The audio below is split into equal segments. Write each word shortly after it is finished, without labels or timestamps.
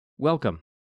Welcome.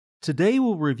 Today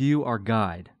we'll review our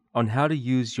guide on how to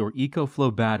use your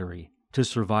EcoFlow battery to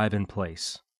survive in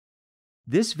place.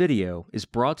 This video is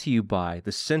brought to you by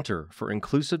the Center for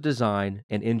Inclusive Design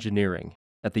and Engineering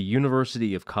at the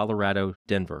University of Colorado,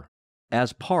 Denver,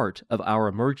 as part of our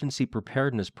Emergency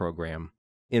Preparedness Program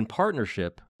in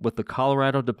partnership with the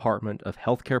Colorado Department of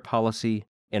Healthcare Policy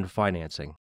and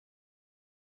Financing.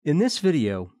 In this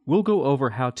video, we'll go over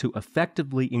how to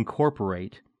effectively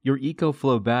incorporate your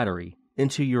EcoFlow battery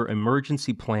into your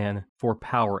emergency plan for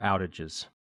power outages.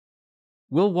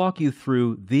 We'll walk you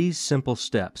through these simple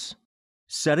steps: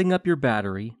 setting up your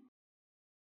battery,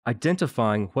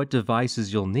 identifying what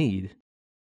devices you'll need,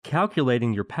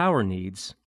 calculating your power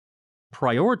needs,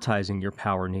 prioritizing your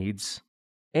power needs,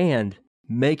 and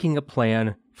making a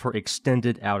plan for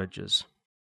extended outages.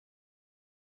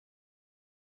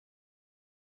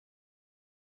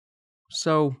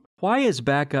 So, why is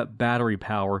backup battery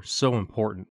power so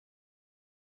important?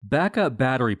 Backup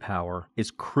battery power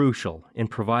is crucial in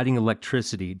providing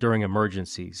electricity during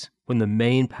emergencies when the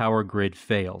main power grid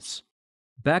fails.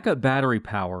 Backup battery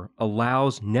power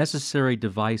allows necessary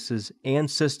devices and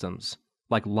systems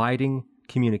like lighting,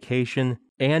 communication,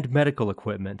 and medical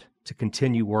equipment to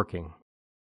continue working.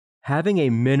 Having a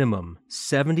minimum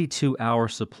 72-hour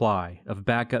supply of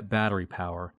backup battery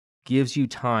power gives you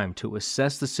time to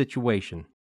assess the situation,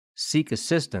 seek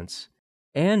assistance,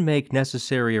 and make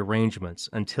necessary arrangements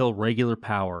until regular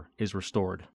power is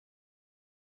restored.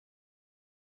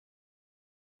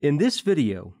 In this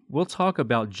video, we'll talk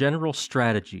about general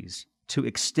strategies to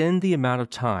extend the amount of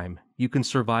time you can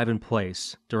survive in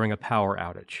place during a power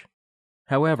outage.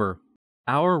 However,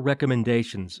 our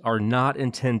recommendations are not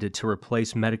intended to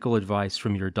replace medical advice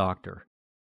from your doctor.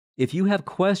 If you have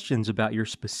questions about your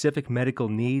specific medical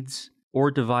needs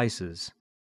or devices,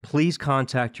 please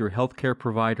contact your healthcare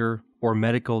provider or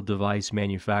medical device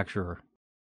manufacturer.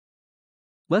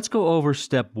 Let's go over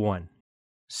step 1,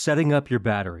 setting up your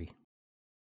battery.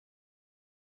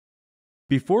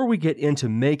 Before we get into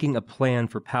making a plan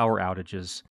for power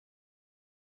outages,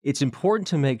 it's important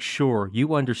to make sure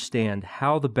you understand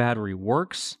how the battery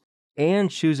works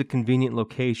and choose a convenient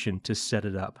location to set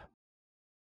it up.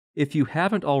 If you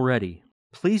haven't already,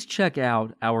 please check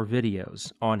out our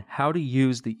videos on how to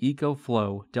use the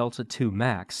EcoFlow Delta 2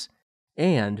 Max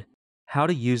and how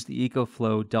to use the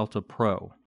EcoFlow Delta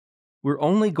Pro. We're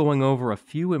only going over a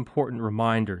few important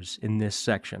reminders in this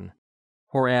section,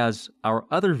 whereas our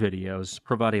other videos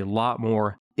provide a lot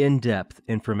more in-depth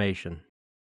information.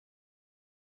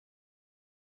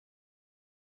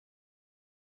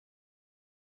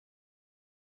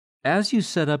 As you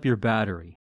set up your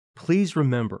battery, please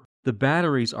remember the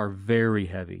batteries are very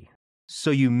heavy, so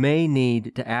you may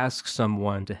need to ask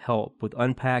someone to help with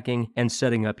unpacking and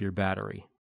setting up your battery.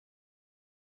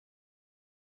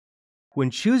 When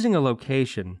choosing a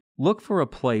location, look for a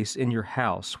place in your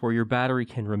house where your battery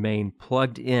can remain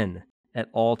plugged in at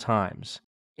all times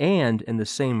and in the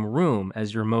same room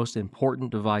as your most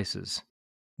important devices.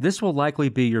 This will likely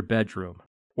be your bedroom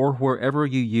or wherever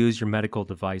you use your medical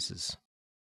devices.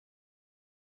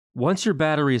 Once your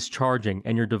battery is charging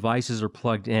and your devices are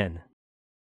plugged in,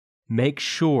 make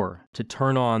sure to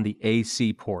turn on the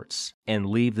AC ports and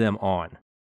leave them on.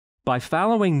 By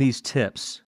following these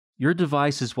tips, your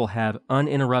devices will have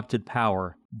uninterrupted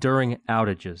power during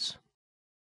outages.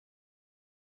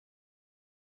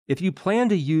 If you plan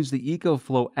to use the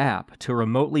EcoFlow app to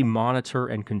remotely monitor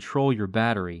and control your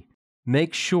battery,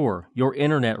 make sure your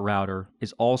internet router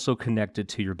is also connected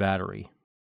to your battery.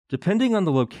 Depending on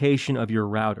the location of your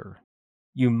router,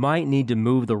 you might need to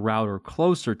move the router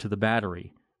closer to the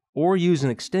battery or use an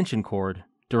extension cord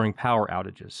during power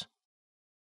outages.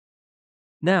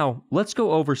 Now, let's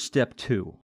go over step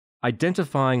 2,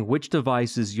 identifying which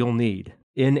devices you'll need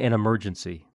in an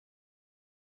emergency.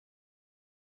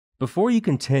 Before you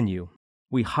continue,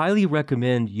 we highly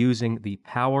recommend using the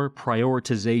Power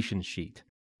Prioritization Sheet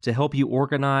to help you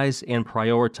organize and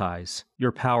prioritize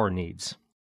your power needs.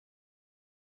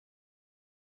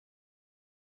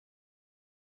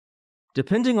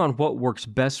 Depending on what works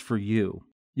best for you,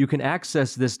 you can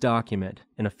access this document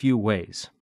in a few ways.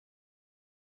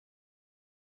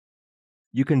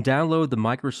 You can download the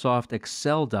Microsoft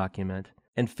Excel document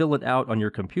and fill it out on your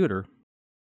computer.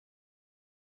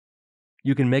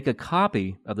 You can make a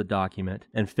copy of the document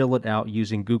and fill it out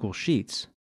using Google Sheets.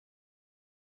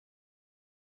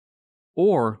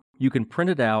 Or you can print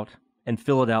it out and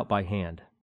fill it out by hand.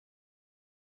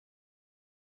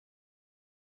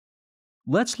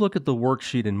 Let's look at the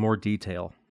worksheet in more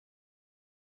detail.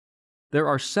 There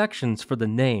are sections for the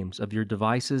names of your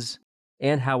devices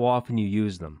and how often you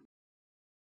use them.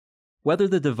 whether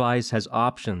the device has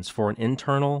options for an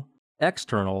internal,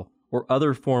 external, or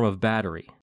other form of battery,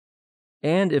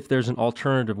 and if there's an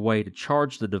alternative way to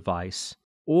charge the device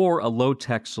or a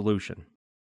low-tech solution.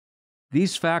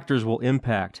 These factors will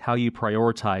impact how you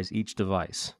prioritize each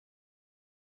device.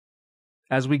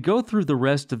 As we go through the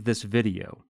rest of this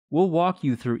video, we'll walk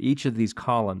you through each of these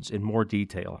columns in more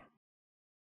detail.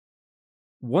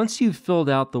 Once you've filled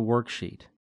out the worksheet,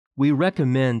 we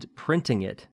recommend printing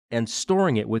it and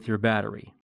storing it with your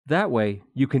battery. That way,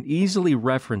 you can easily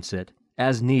reference it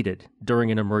as needed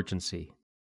during an emergency.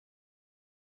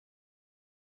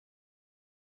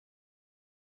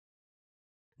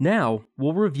 Now,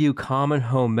 we'll review common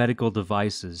home medical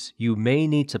devices you may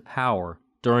need to power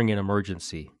during an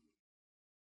emergency.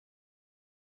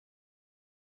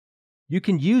 You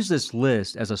can use this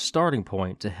list as a starting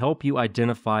point to help you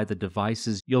identify the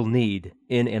devices you'll need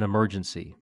in an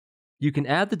emergency. You can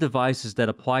add the devices that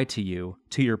apply to you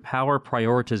to your power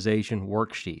prioritization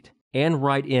worksheet and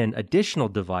write in additional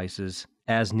devices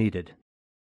as needed.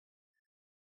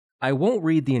 I won't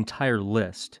read the entire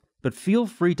list, but feel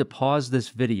free to pause this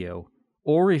video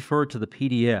or refer to the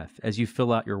PDF as you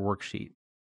fill out your worksheet.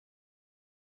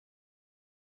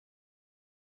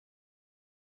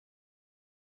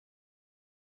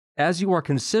 As you are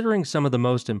considering some of the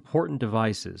most important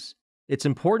devices, it's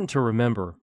important to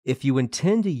remember if you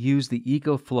intend to use the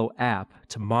EcoFlow app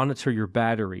to monitor your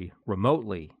battery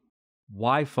remotely,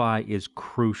 Wi-Fi is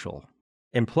crucial,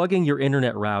 and plugging your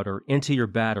internet router into your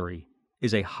battery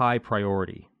is a high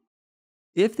priority.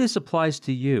 If this applies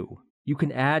to you, you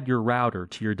can add your router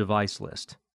to your device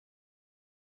list.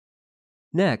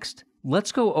 Next,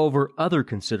 let's go over other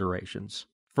considerations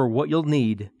for what you'll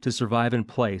need to survive in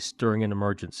place during an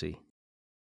emergency.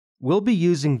 We'll be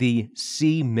using the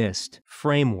CMIST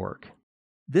framework.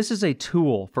 This is a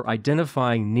tool for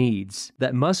identifying needs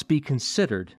that must be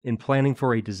considered in planning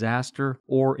for a disaster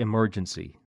or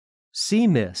emergency.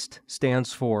 CMIST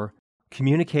stands for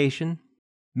Communication,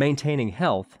 Maintaining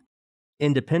Health,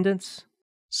 Independence,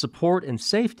 Support and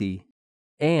Safety,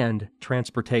 and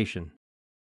Transportation.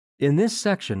 In this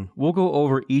section, we'll go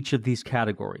over each of these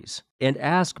categories and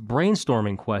ask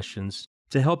brainstorming questions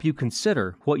to help you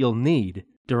consider what you'll need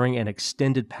during an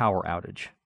extended power outage.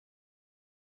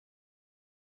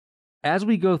 As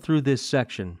we go through this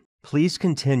section, please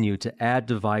continue to add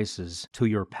devices to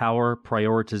your power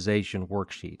prioritization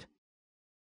worksheet.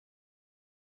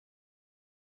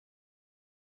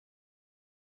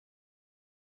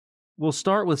 We'll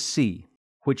start with C,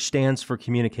 which stands for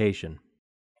communication.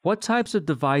 What types of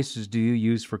devices do you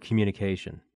use for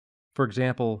communication? For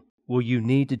example, will you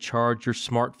need to charge your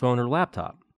smartphone or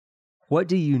laptop? What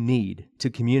do you need to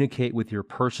communicate with your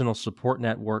personal support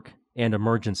network and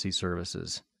emergency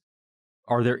services?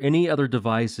 Are there any other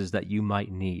devices that you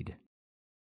might need?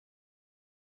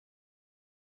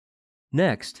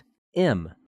 Next,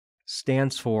 M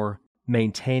stands for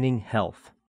maintaining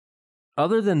health.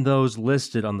 Other than those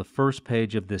listed on the first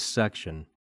page of this section,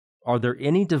 are there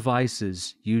any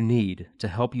devices you need to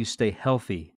help you stay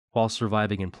healthy while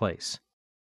surviving in place?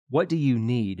 What do you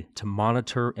need to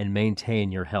monitor and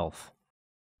maintain your health?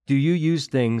 Do you use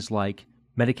things like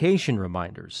medication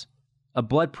reminders, a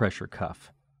blood pressure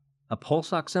cuff, a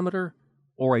pulse oximeter,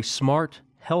 or a smart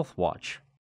health watch?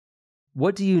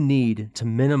 What do you need to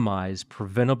minimize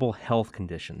preventable health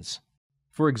conditions?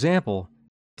 For example,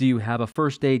 do you have a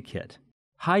first aid kit,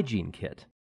 hygiene kit,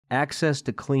 access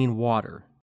to clean water,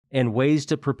 and ways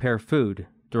to prepare food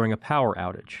during a power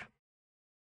outage?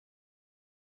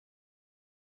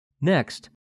 Next,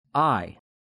 I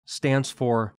stands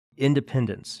for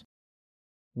independence.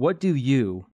 What do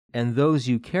you and those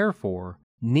you care for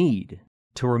need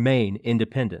to remain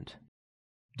independent?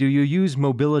 Do you use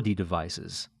mobility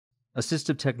devices,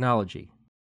 assistive technology,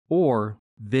 or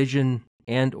vision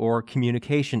and/or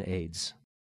communication aids?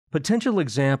 Potential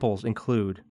examples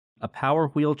include a power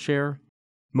wheelchair,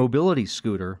 mobility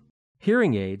scooter,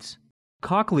 hearing aids,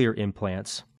 cochlear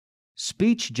implants,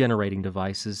 speech-generating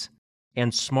devices,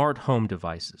 and smart home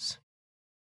devices.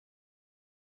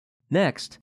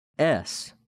 Next,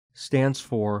 S stands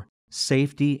for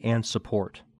safety and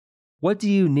support. What do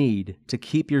you need to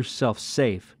keep yourself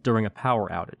safe during a power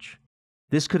outage?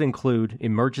 This could include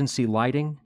emergency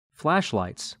lighting,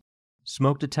 flashlights,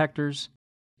 smoke detectors,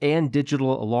 and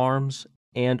digital alarms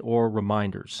and/or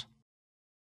reminders.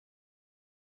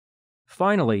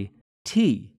 Finally,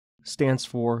 T stands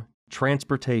for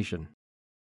transportation.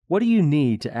 What do you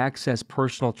need to access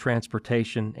personal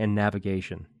transportation and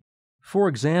navigation? For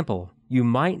example, you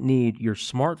might need your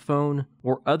smartphone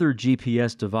or other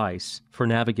GPS device for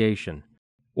navigation,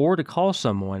 or to call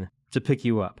someone to pick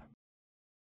you up.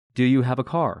 Do you have a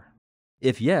car?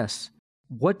 If yes,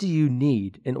 what do you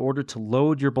need in order to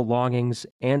load your belongings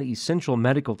and essential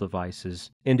medical devices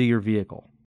into your vehicle?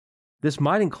 This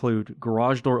might include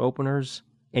garage door openers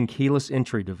and keyless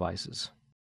entry devices.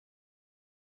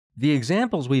 The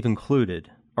examples we've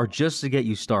included are just to get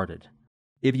you started.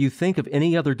 If you think of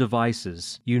any other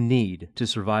devices you need to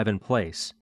survive in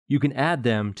place, you can add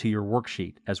them to your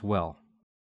worksheet as well.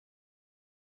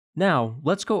 Now,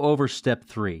 let's go over Step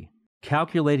 3,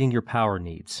 calculating your power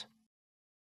needs.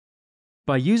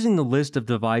 By using the list of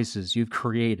devices you've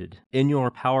created in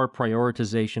your power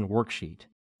prioritization worksheet,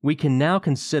 we can now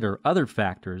consider other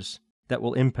factors that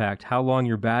will impact how long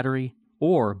your battery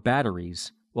or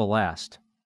batteries will last.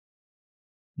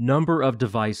 Number of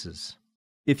devices.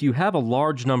 If you have a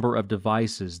large number of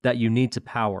devices that you need to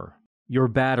power, your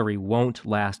battery won't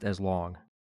last as long.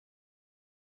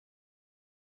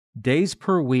 Days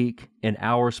per week and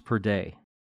hours per day.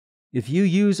 If you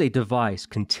use a device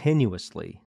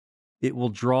continuously, it will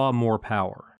draw more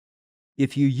power.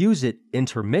 If you use it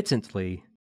intermittently,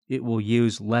 it will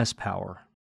use less power.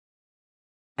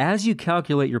 As you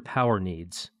calculate your power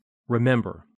needs,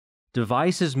 remember,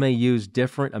 devices may use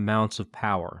different amounts of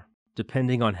power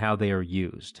depending on how they are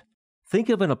used. Think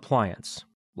of an appliance,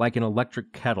 like an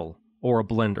electric kettle or a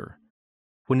blender.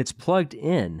 When it's plugged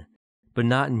in, but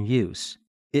not in use,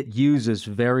 it uses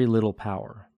very little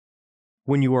power.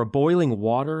 When you are boiling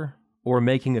water or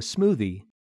making a smoothie,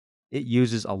 it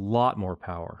uses a lot more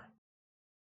power.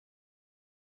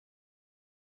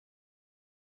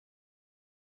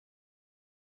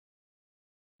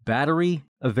 Battery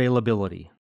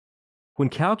availability. When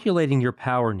calculating your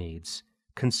power needs,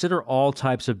 consider all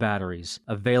types of batteries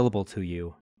available to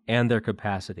you and their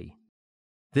capacity.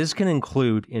 This can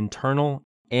include internal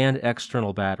and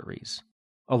external batteries,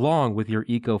 along with your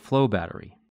EcoFlow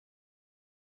battery.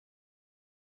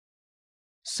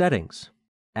 Settings: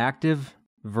 active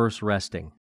versus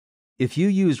resting. If you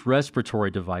use respiratory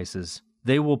devices,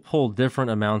 they will pull different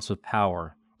amounts of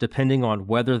power depending on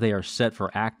whether they are set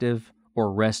for active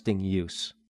or resting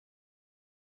use.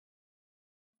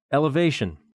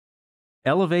 Elevation.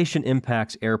 Elevation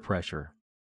impacts air pressure.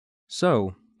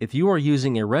 So, if you are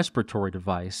using a respiratory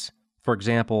device, for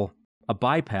example, a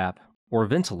BiPAP or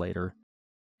ventilator,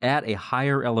 at a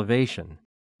higher elevation,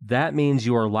 that means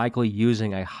you are likely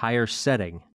using a higher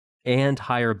setting and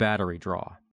higher battery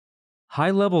draw.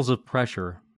 High levels of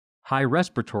pressure, high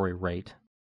respiratory rate,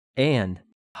 and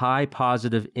high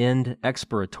positive end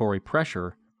expiratory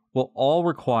pressure will all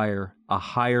require a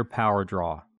higher power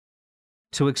draw.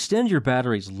 To extend your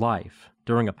battery's life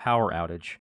during a power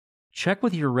outage, check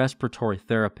with your respiratory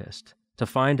therapist to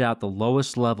find out the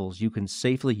lowest levels you can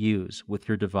safely use with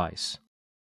your device.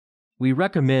 We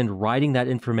recommend writing that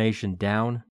information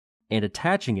down and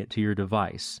attaching it to your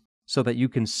device so that you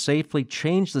can safely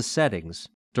change the settings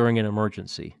during an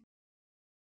emergency.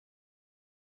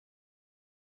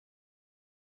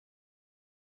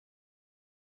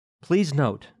 Please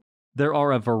note, there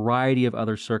are a variety of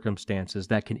other circumstances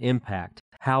that can impact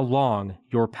how long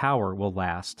your power will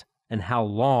last and how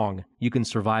long you can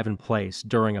survive in place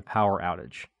during a power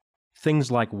outage.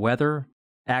 Things like weather,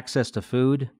 access to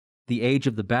food, the age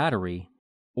of the battery,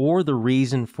 or the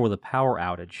reason for the power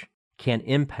outage can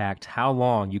impact how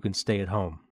long you can stay at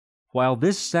home. While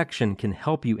this section can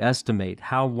help you estimate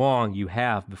how long you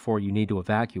have before you need to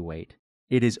evacuate,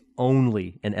 it is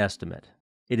only an estimate.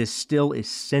 It is still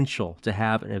essential to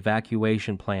have an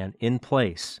evacuation plan in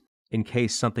place in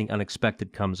case something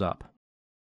unexpected comes up.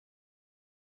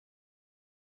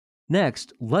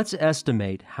 Next, let's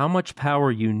estimate how much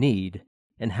power you need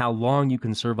and how long you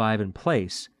can survive in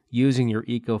place using your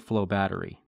EcoFlow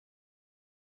battery.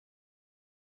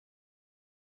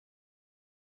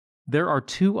 There are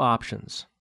two options: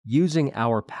 using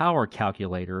our power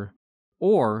calculator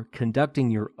or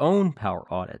conducting your own power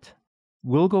audit.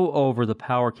 We'll go over the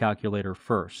power calculator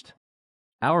first.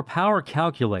 Our power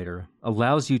calculator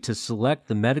allows you to select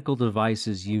the medical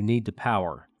devices you need to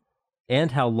power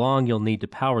and how long you'll need to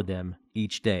power them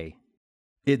each day.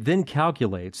 It then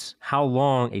calculates how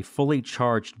long a fully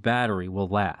charged battery will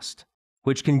last,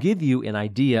 which can give you an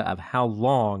idea of how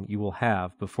long you will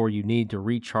have before you need to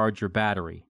recharge your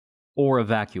battery or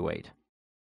evacuate.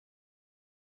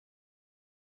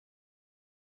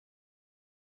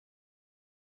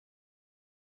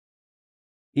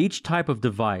 Each type of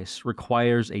device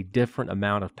requires a different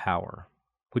amount of power,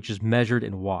 which is measured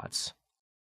in watts.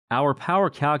 Our power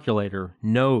calculator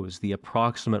knows the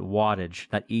approximate wattage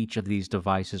that each of these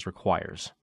devices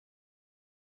requires.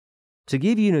 To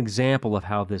give you an example of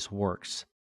how this works,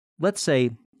 let's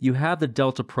say you have the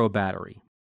Delta Pro battery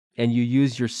and you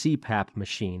use your CPAP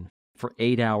machine for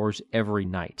 8 hours every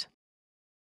night.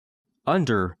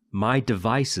 Under My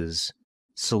Devices,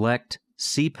 select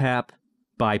CPAP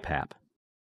BiPAP.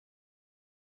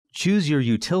 Choose your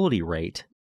utility rate.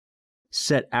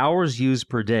 Set hours used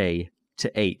per day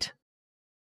to 8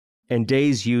 and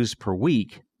days used per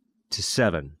week to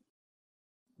 7.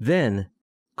 Then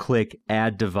click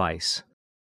Add Device.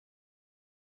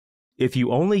 If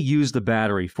you only use the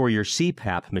battery for your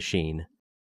CPAP machine,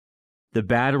 the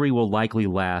battery will likely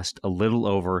last a little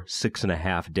over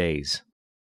 6.5 days.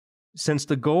 Since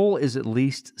the goal is at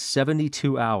least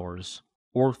 72 hours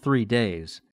or 3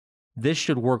 days, this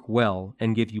should work well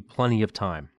and give you plenty of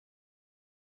time.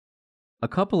 A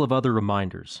couple of other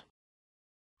reminders.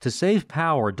 To save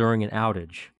power during an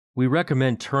outage, we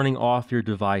recommend turning off your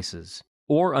devices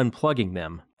or unplugging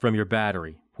them from your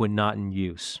battery when not in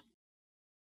use.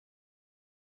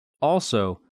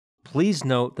 Also, please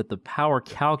note that the power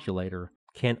calculator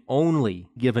can only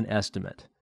give an estimate.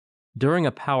 During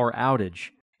a power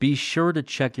outage, be sure to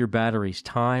check your battery's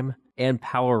time and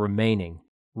power remaining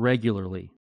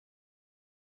regularly.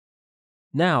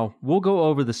 Now, we'll go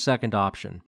over the second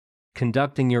option,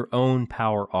 conducting your own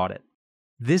power audit.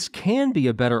 This can be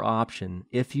a better option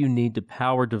if you need to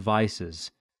power devices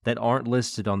that aren't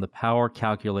listed on the power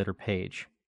calculator page.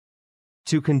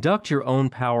 To conduct your own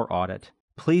power audit,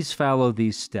 please follow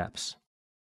these steps.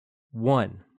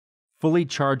 1. Fully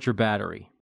charge your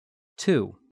battery.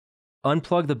 2.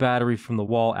 Unplug the battery from the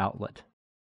wall outlet.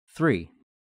 3.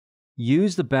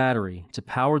 Use the battery to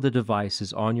power the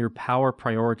devices on your power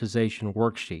prioritization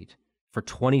worksheet for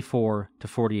 24 to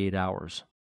 48 hours.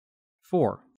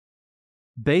 4.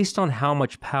 Based on how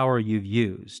much power you've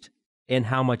used and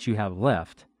how much you have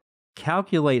left,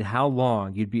 calculate how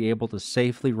long you'd be able to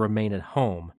safely remain at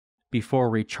home before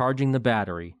recharging the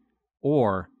battery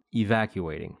or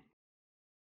evacuating.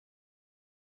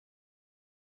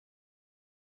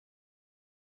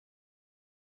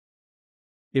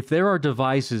 If there are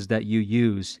devices that you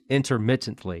use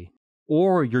intermittently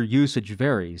or your usage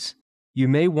varies, you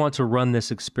may want to run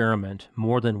this experiment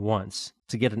more than once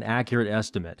to get an accurate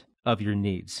estimate of your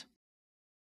needs.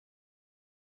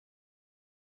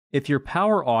 If your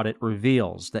power audit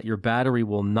reveals that your battery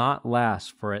will not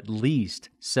last for at least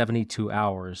 72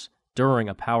 hours during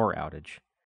a power outage,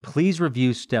 please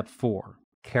review Step 4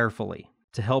 carefully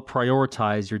to help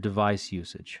prioritize your device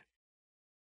usage.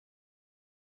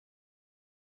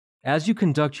 As you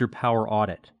conduct your power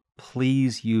audit,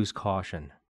 please use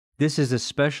caution. This is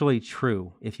especially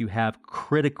true if you have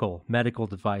critical medical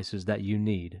devices that you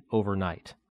need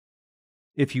overnight.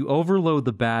 If you overload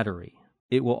the battery,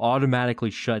 it will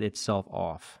automatically shut itself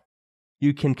off.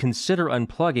 You can consider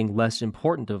unplugging less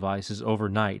important devices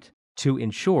overnight to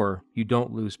ensure you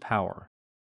don't lose power.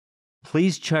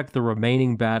 Please check the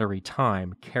remaining battery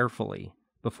time carefully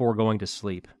before going to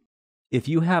sleep. If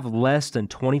you have less than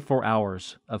 24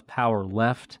 hours of power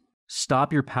left,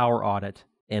 stop your power audit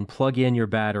and plug in your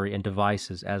battery and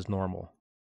devices as normal.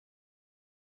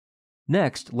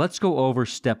 Next, let's go over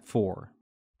Step 4,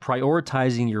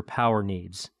 prioritizing your power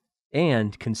needs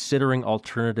and considering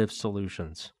alternative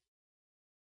solutions.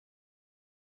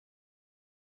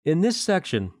 In this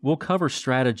section, we'll cover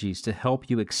strategies to help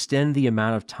you extend the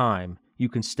amount of time you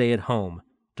can stay at home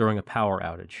during a power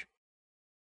outage.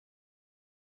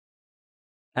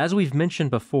 As we've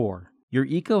mentioned before, your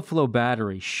EcoFlow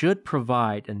battery should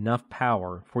provide enough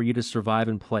power for you to survive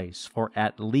in place for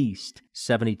at least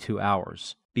 72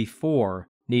 hours before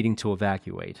needing to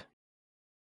evacuate.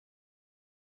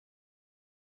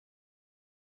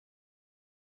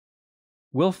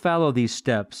 We'll follow these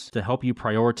steps to help you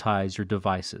prioritize your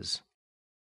devices.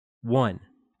 1.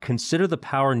 Consider the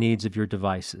power needs of your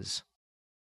devices.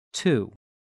 2.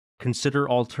 Consider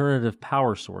alternative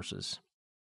power sources.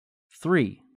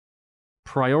 3.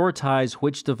 Prioritize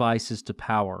which devices to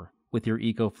power with your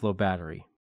EcoFlow battery.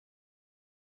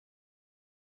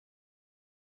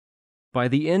 By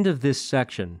the end of this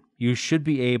section, you should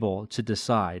be able to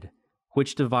decide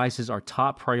which devices are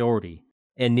top priority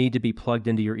and need to be plugged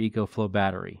into your EcoFlow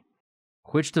battery,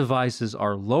 which devices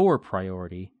are lower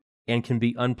priority and can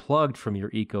be unplugged from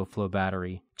your EcoFlow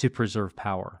battery to preserve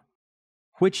power,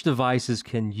 which devices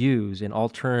can use an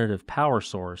alternative power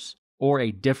source or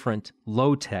a different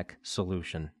low-tech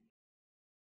solution.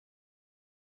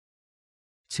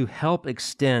 To help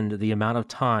extend the amount of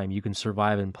time you can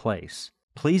survive in place,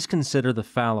 please consider the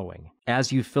following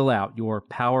as you fill out your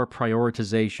power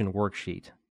prioritization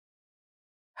worksheet.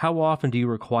 How often do you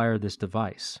require this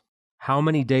device? How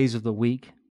many days of the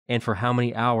week? And for how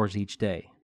many hours each day?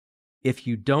 If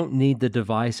you don't need the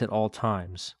device at all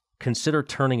times, consider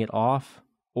turning it off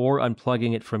or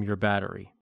unplugging it from your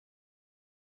battery.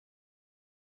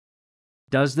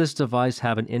 Does this device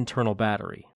have an internal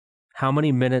battery? How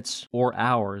many minutes or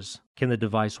hours can the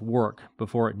device work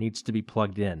before it needs to be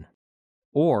plugged in?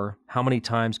 Or how many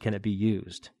times can it be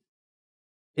used?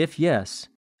 If yes,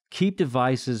 keep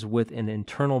devices with an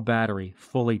internal battery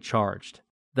fully charged.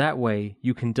 That way,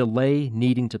 you can delay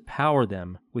needing to power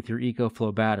them with your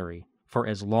EcoFlow battery for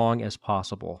as long as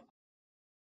possible.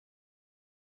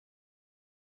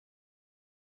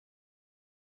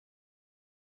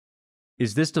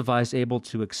 Is this device able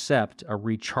to accept a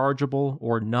rechargeable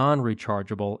or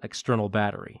non-rechargeable external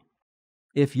battery?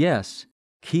 If yes,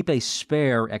 keep a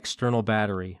spare external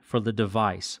battery for the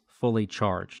device fully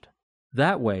charged.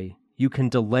 That way, you can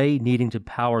delay needing to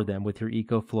power them with your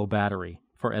EcoFlow battery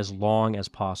for as long as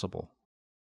possible.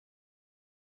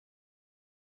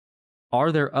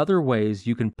 Are there other ways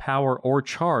you can power or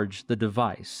charge the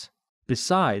device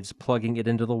besides plugging it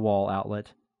into the wall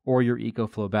outlet or your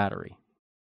EcoFlow battery?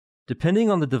 Depending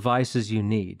on the devices you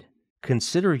need,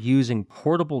 consider using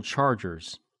portable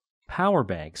chargers, power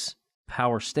banks,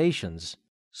 power stations,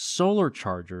 solar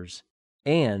chargers,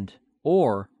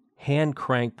 and/or hand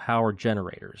crank power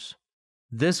generators.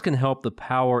 This can help the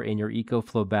power in your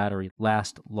EcoFlow battery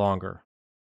last longer.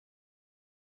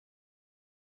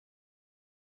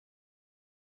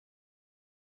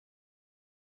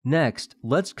 Next,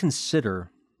 let's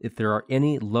consider if there are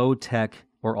any low-tech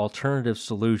or alternative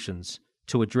solutions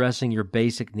to addressing your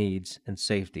basic needs and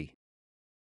safety.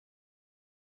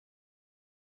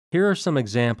 Here are some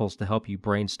examples to help you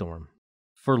brainstorm.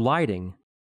 For lighting,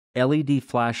 LED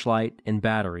flashlight and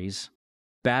batteries,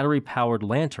 battery-powered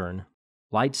lantern,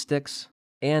 light sticks,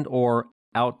 and/or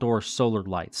outdoor solar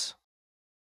lights.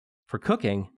 For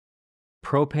cooking,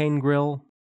 propane grill,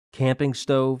 camping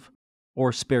stove,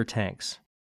 or spare tanks.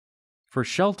 For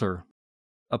shelter,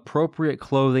 appropriate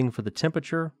clothing for the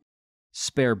temperature,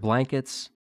 spare blankets,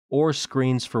 or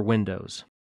screens for windows.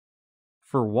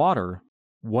 For water,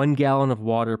 1 gallon of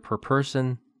water per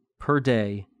person per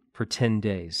day for 10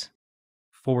 days.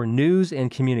 For news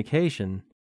and communication,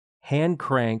 hand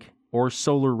crank or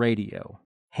solar radio,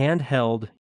 handheld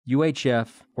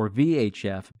UHF or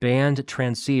VHF band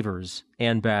transceivers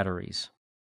and batteries.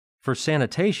 For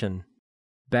sanitation,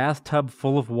 bathtub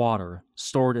full of water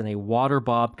stored in a water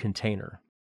bob container,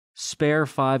 spare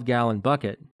 5-gallon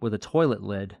bucket with a toilet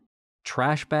lid,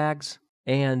 trash bags,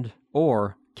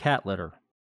 and/or cat litter.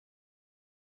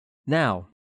 Now,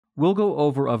 we'll go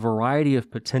over a variety of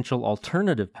potential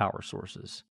alternative power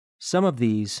sources. Some of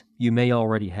these you may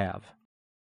already have.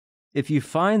 If you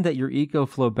find that your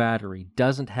EcoFlow battery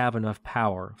doesn't have enough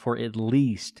power for at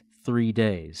least 3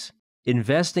 days,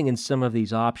 investing in some of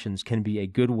these options can be a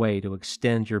good way to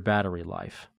extend your battery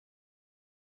life.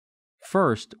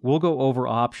 First, we'll go over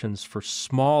options for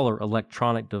smaller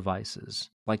electronic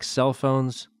devices like cell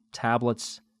phones,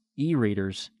 tablets,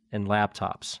 e-readers, and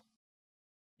laptops.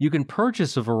 You can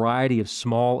purchase a variety of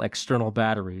small external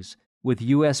batteries with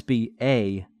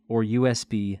USB-A or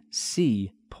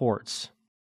USB-C ports.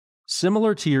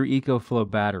 Similar to your EcoFlow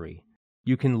battery,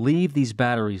 you can leave these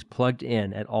batteries plugged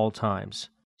in at all times,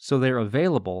 so they're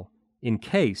available in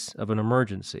case of an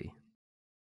emergency.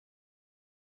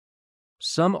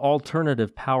 Some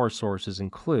alternative power sources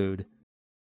include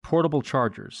portable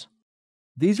chargers.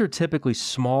 These are typically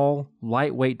small,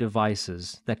 lightweight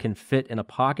devices that can fit in a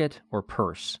pocket or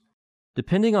purse.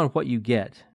 Depending on what you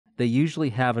get, they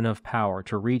usually have enough power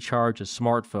to recharge a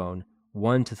smartphone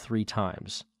 1 to 3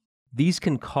 times. These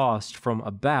can cost from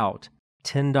about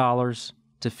 $10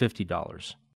 to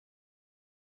 $50.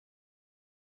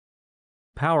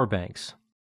 Power banks.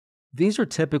 These are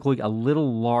typically a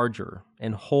little larger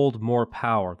and hold more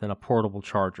power than a portable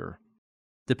charger.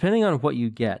 Depending on what you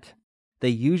get, they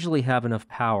usually have enough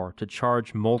power to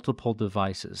charge multiple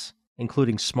devices,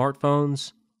 including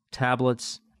smartphones,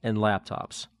 tablets, and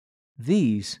laptops.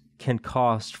 These can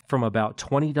cost from about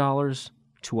 $20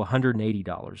 to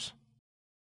 $180.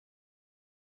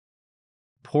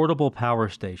 Portable power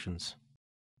stations.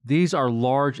 These are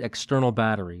large external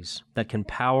batteries that can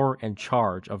power and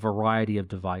charge a variety of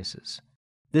devices.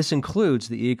 This includes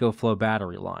the EcoFlow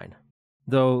battery line,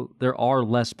 though there are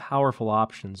less powerful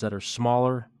options that are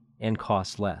smaller and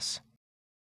cost less.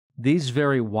 These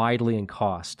vary widely in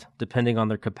cost depending on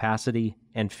their capacity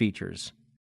and features,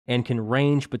 and can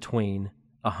range between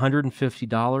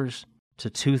 $150 to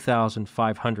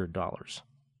 $2,500.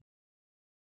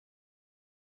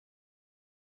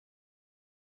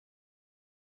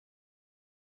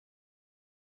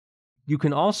 You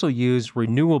can also use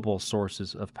renewable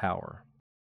sources of power.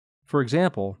 For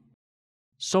example,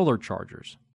 solar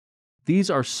chargers. These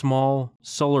are small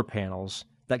solar panels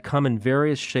that come in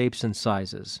various shapes and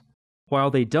sizes. While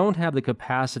they don't have the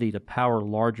capacity to power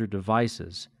larger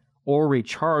devices or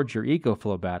recharge your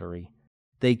EcoFlow battery,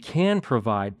 they can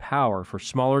provide power for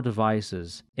smaller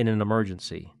devices in an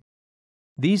emergency.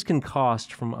 These can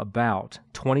cost from about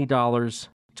 $20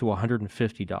 to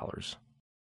 $150.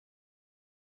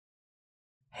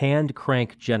 Hand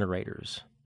crank generators.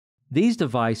 These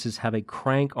devices have a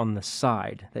crank on the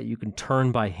side that you can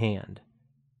turn by hand.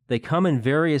 They come in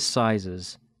various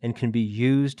sizes and can be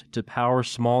used to power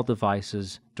small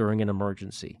devices during an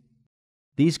emergency.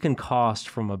 These can cost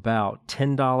from about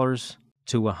 $10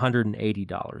 to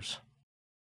 $180.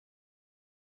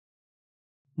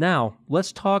 Now,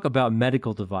 let's talk about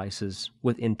medical devices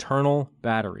with internal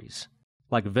batteries,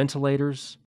 like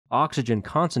ventilators, oxygen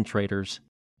concentrators,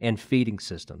 and feeding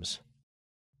systems.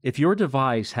 If your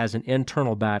device has an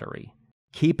internal battery,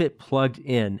 keep it plugged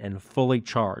in and fully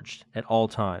charged at all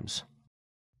times.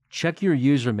 Check your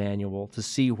user manual to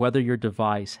see whether your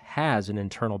device has an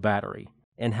internal battery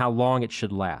and how long it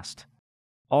should last.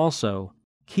 Also,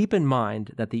 keep in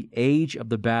mind that the age of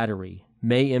the battery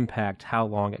may impact how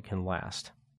long it can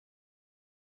last.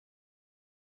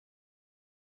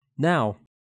 Now,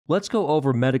 let's go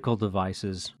over medical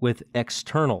devices with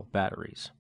external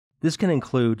batteries. This can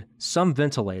include some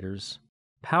ventilators,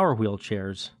 power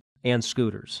wheelchairs, and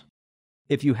scooters.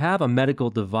 If you have a medical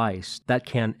device that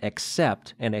can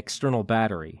accept an external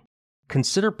battery,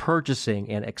 consider purchasing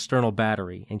an external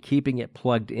battery and keeping it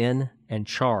plugged in and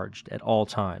charged at all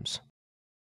times.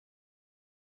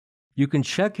 You can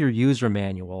check your user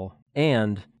manual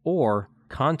or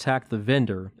contact the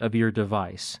vendor of your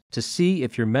device to see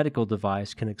if your medical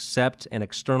device can accept an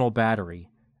external battery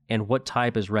and what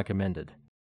type is recommended.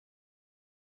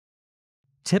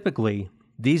 Typically,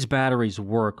 these batteries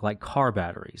work like car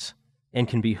batteries and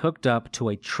can be hooked up to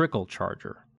a trickle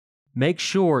charger. Make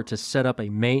sure to set up a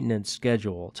maintenance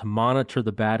schedule to monitor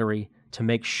the battery to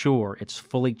make sure it's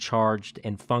fully charged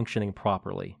and functioning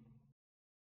properly.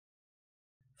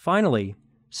 Finally,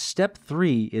 step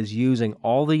 3 is using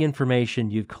all the information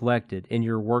you've collected in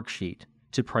your worksheet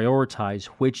to prioritize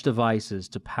which devices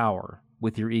to power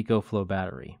with your EcoFlow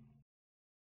battery.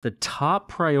 The top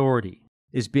priority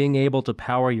is being able to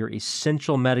power your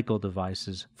essential medical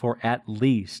devices for at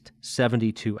least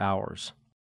 72 hours.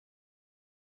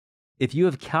 If you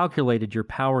have calculated your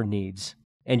power needs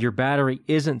and your battery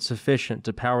isn't sufficient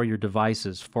to power your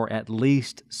devices for at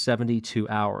least 72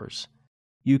 hours,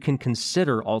 you can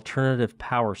consider alternative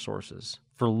power sources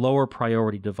for lower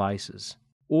priority devices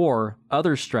or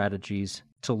other strategies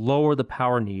to lower the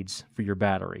power needs for your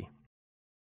battery.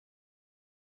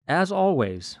 As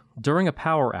always, during a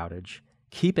power outage,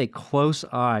 keep a close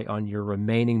eye on your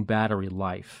remaining battery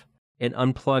life and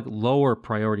unplug lower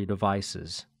priority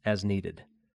devices as needed.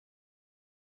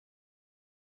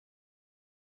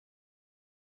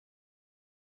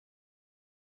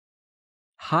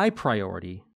 High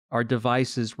priority are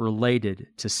devices related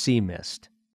to CMIST.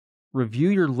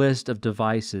 Review your list of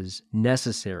devices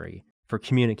necessary for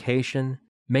communication,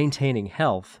 maintaining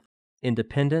health,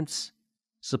 independence,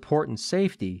 support and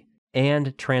safety,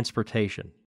 and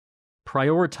transportation.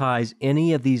 Prioritize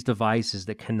any of these devices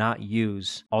that cannot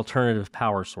use alternative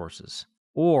power sources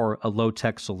or a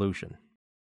low-tech solution.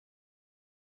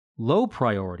 Low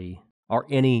priority are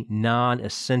any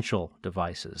non-essential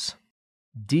devices.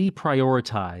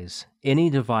 Deprioritize any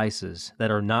devices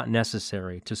that are not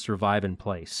necessary to survive in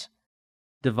place.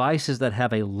 Devices that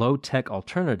have a low-tech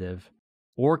alternative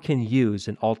or can use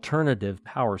an alternative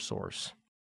power source.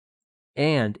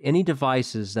 And any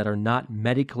devices that are not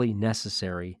medically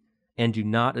necessary and do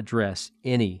not address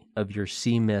any of your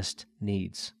CMIST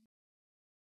needs.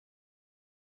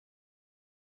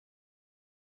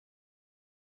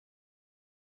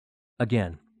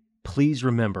 Again, please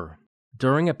remember,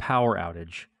 during a power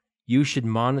outage, you should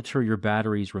monitor your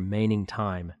battery's remaining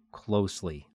time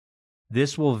closely.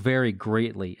 This will vary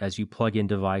greatly as you plug in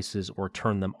devices or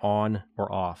turn them on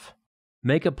or off.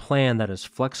 Make a plan that is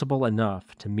flexible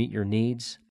enough to meet your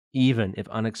needs, even if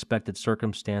unexpected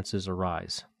circumstances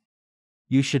arise.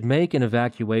 You should make an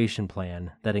evacuation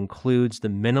plan that includes the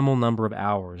minimal number of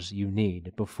hours you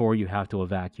need before you have to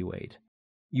evacuate.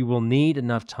 You will need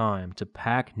enough time to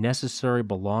pack necessary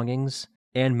belongings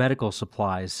and medical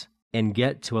supplies and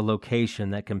get to a location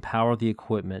that can power the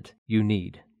equipment you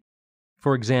need.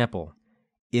 For example,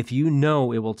 if you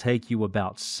know it will take you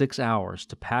about 6 hours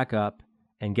to pack up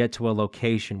and get to a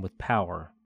location with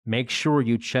power, make sure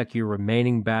you check your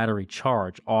remaining battery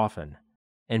charge often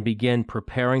and begin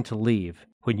preparing to leave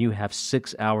when you have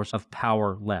 6 hours of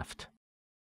power left.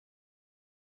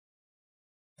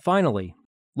 Finally,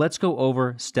 let's go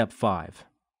over step 5,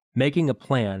 making a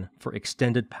plan for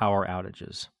extended power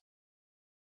outages.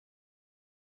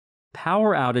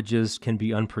 Power outages can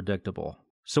be unpredictable,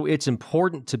 so it's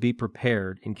important to be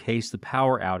prepared in case the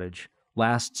power outage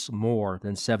lasts more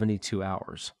than 72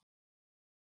 hours.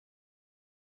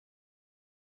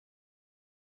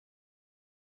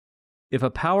 If a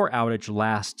power outage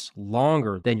lasts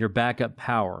longer than your backup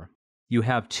power, you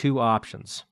have two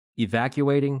options: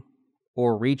 evacuating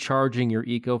or recharging your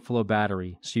EcoFlow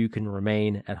battery so you can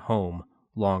remain at home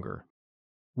longer.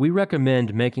 We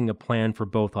recommend making a plan for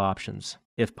both options,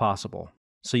 if possible,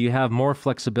 so you have more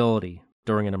flexibility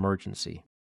during an emergency.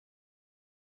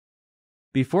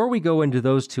 Before we go into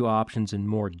those two options in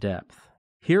more depth,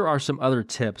 here are some other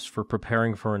tips for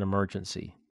preparing for an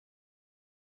emergency.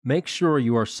 Make sure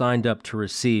you are signed up to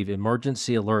receive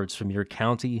emergency alerts from your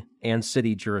county and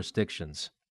city jurisdictions.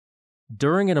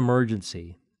 During an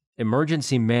emergency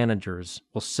managers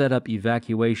will set up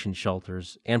evacuation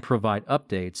shelters and provide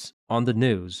updates on the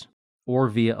news or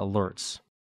via alerts.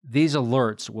 These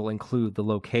alerts will include the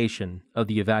location of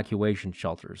the evacuation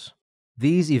shelters.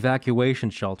 These evacuation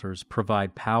shelters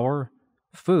provide power,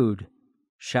 food,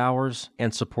 showers,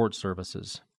 and support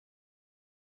services.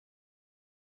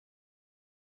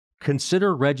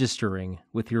 Consider registering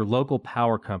with your local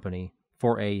power company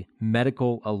for a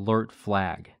medical alert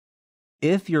flag.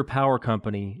 If your power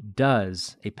company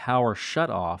does a power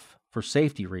shutoff for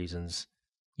safety reasons,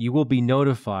 you will be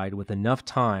notified with enough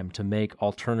time to make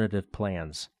alternative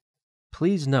plans.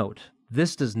 Please note,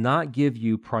 this does not give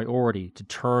you priority to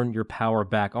turn your power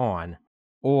back on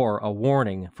or a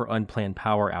warning for unplanned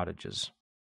power outages.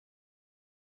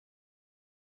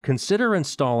 Consider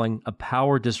installing a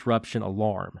power disruption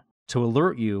alarm to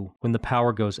alert you when the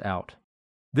power goes out.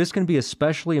 This can be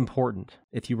especially important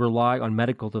if you rely on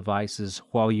medical devices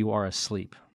while you are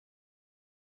asleep.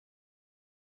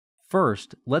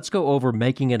 First, let's go over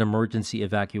making an emergency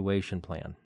evacuation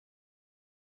plan.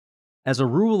 As a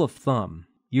rule of thumb,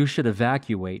 you should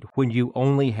evacuate when you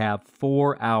only have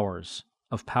 4 hours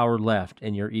of power left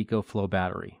in your EcoFlow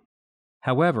battery.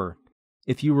 However,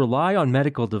 if you rely on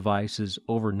medical devices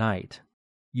overnight,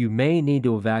 you may need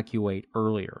to evacuate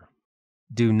earlier.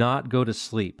 Do not go to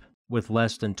sleep with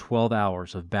less than 12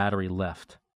 hours of battery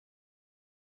left.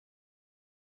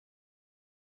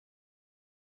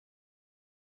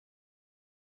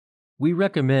 We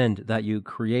recommend that you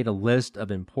create a list of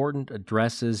important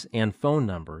addresses and phone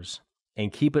numbers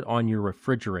and keep it on your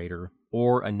refrigerator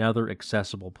or another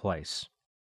accessible place.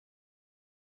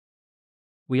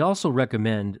 We also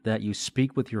recommend that you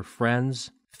speak with your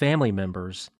friends, family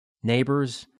members,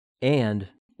 neighbors,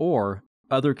 and/or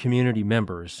other community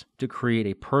members to create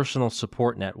a personal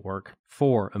support network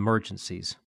for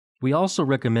emergencies. We also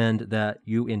recommend that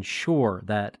you ensure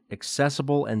that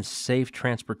accessible and safe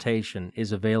transportation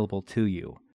is available to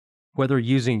you, whether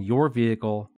using your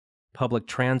vehicle, public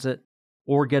transit,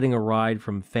 or getting a ride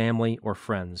from family or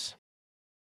friends.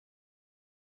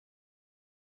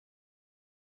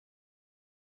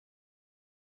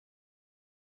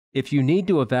 If you need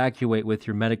to evacuate with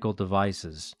your medical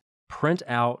devices, print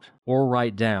out or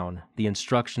write down the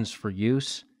instructions for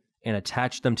use and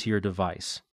attach them to your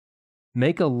device.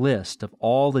 Make a list of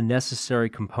all the necessary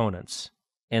components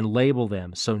and label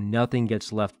them so nothing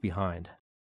gets left behind.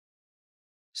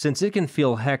 Since it can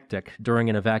feel hectic during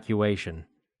an evacuation,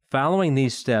 following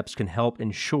these steps can help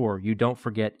ensure you don't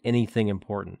forget anything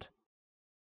important.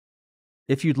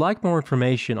 If you'd like more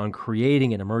information on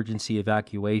creating an emergency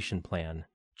evacuation plan,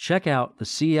 check out the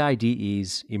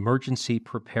CIDE's Emergency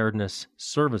Preparedness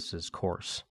Services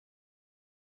course.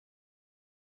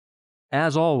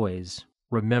 As always,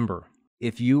 remember,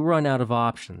 if you run out of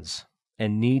options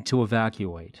and need to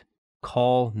evacuate,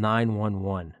 call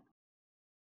 911.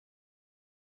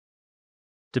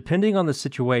 Depending on the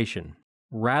situation,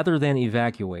 rather than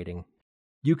evacuating,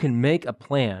 you can make a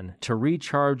plan to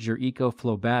recharge your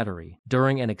EcoFlow battery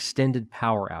during an extended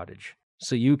power outage,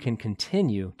 so you can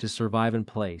continue to survive in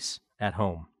place at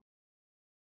home.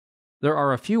 There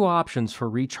are a few options for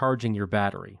recharging your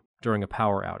battery during a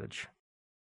power outage.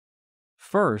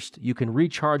 First, you can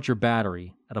recharge your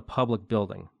battery at a public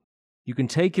building. You can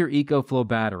take your EcoFlow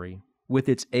battery with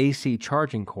its AC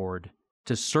charging cord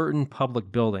to certain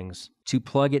public buildings to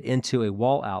plug it into a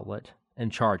wall outlet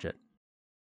and charge it.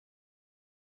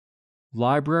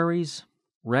 Libraries,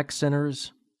 rec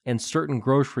centers, and certain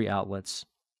grocery outlets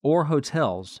or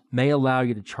hotels may allow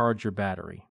you to charge your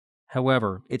battery.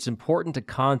 However, it's important to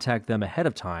contact them ahead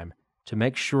of time to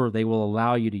make sure they will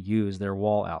allow you to use their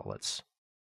wall outlets.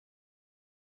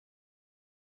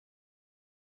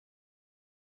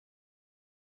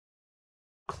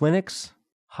 Clinics,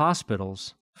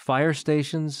 hospitals, fire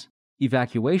stations,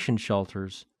 evacuation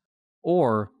shelters,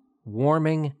 or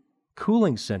warming,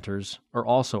 Cooling centers are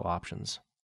also options.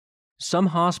 Some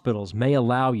hospitals may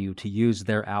allow you to use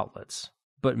their outlets,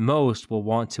 but most will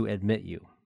want to admit you.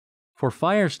 For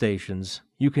fire stations,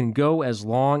 you can go as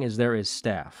long as there is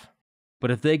staff,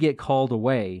 but if they get called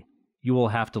away, you will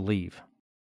have to leave.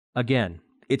 Again,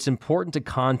 it's important to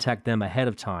contact them ahead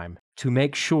of time to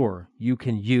make sure you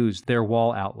can use their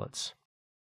wall outlets.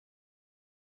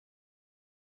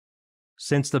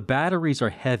 Since the batteries are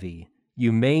heavy,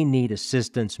 you may need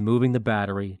assistance moving the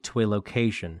battery to a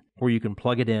location where you can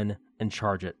plug it in and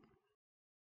charge it.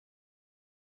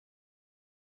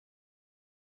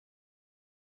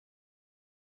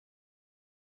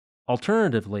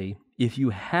 Alternatively, if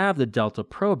you have the Delta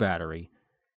Pro battery,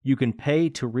 you can pay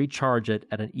to recharge it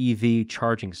at an EV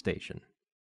charging station.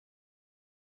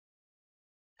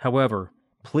 However,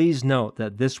 please note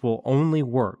that this will only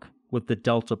work with the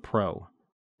Delta Pro.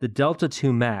 The Delta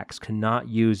 2 Max cannot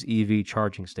use EV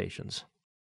charging stations.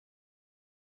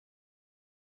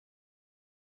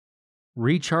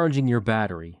 Recharging your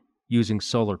battery using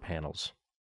solar panels.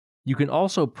 You can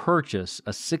also purchase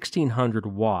a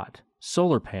 1600-watt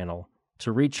solar panel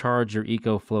to recharge your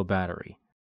EcoFlow battery.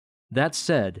 That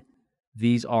said,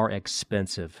 these are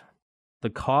expensive. The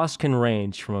cost can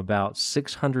range from about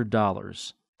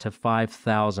 $600 to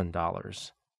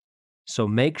 $5,000. So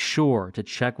make sure to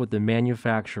check with the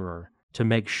manufacturer to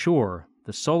make sure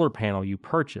the solar panel you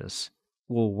purchase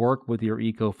will work with your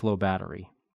EcoFlow battery.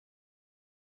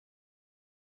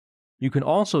 You can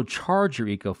also charge your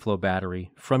EcoFlow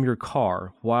battery from your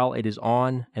car while it is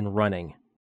on and running.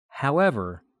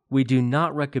 However, we do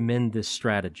not recommend this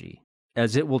strategy,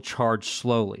 as it will charge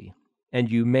slowly, and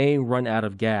you may run out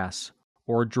of gas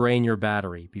or drain your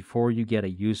battery before you get a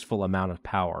useful amount of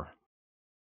power.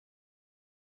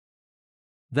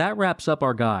 That wraps up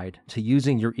our guide to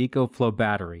using your EcoFlow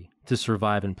battery to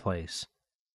survive in place.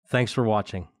 Thanks for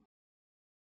watching.